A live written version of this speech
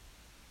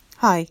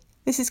Hi,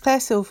 this is Claire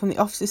Sewell from the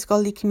Office of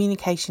Scholarly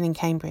Communication in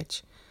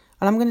Cambridge,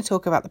 and I'm going to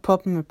talk about the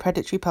problem of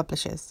predatory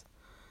publishers.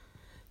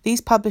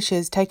 These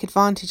publishers take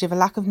advantage of a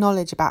lack of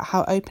knowledge about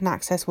how open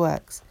access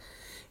works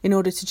in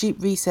order to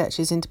dupe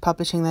researchers into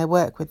publishing their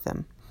work with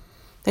them.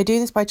 They do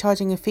this by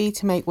charging a fee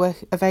to make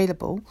work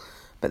available,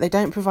 but they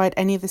don't provide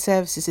any of the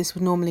services this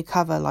would normally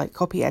cover, like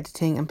copy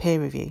editing and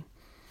peer review.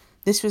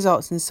 This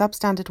results in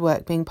substandard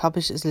work being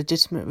published as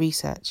legitimate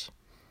research.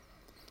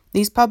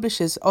 These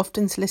publishers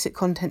often solicit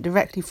content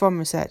directly from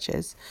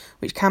researchers,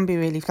 which can be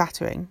really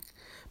flattering,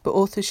 but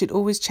authors should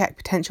always check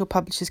potential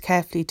publishers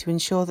carefully to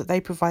ensure that they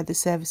provide the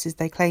services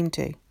they claim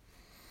to.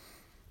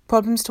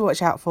 Problems to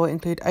watch out for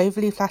include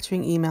overly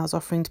flattering emails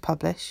offering to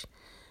publish,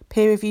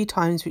 peer review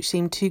times which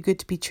seem too good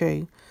to be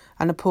true,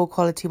 and a poor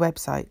quality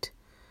website.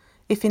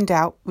 If in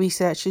doubt,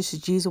 researchers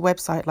should use a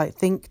website like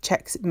Think,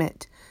 Check,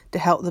 Submit to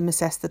help them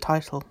assess the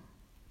title.